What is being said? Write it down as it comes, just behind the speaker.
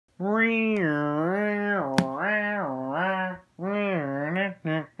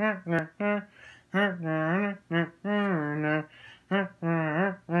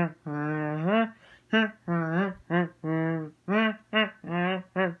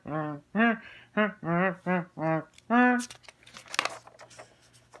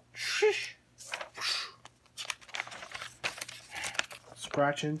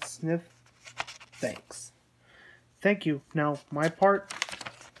Scratch and sniff. Thanks. Thank you. Now, my part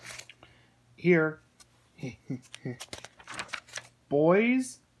here.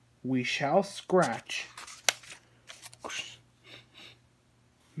 Boys, we shall scratch.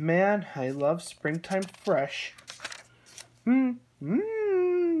 Man, I love springtime fresh.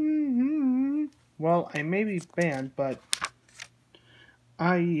 Well, I may be banned, but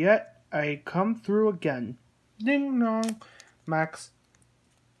I come through again. Ding dong. Max,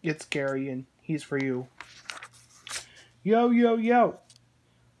 it's Gary, and he's for you. Yo, yo, yo.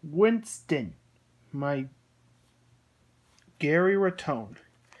 Winston, my Gary Ratone.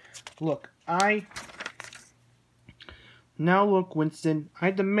 Look, Now look, Winston, I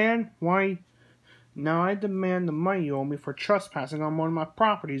demand the money you owe me for trespassing on one of my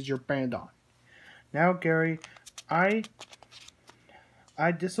properties you're banned on. Now, Gary, I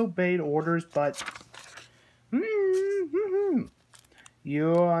disobeyed orders, but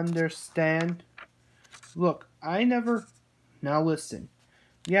you understand? Look, Now listen.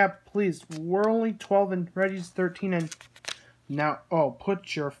 Yeah, please, we're only 12 and Reggie's 13 and... Now,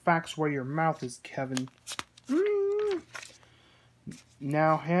 put your facts where your mouth is, Kevin.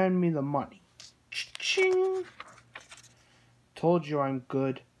 Now hand me the money. Ching. Told you I'm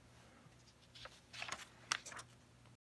good.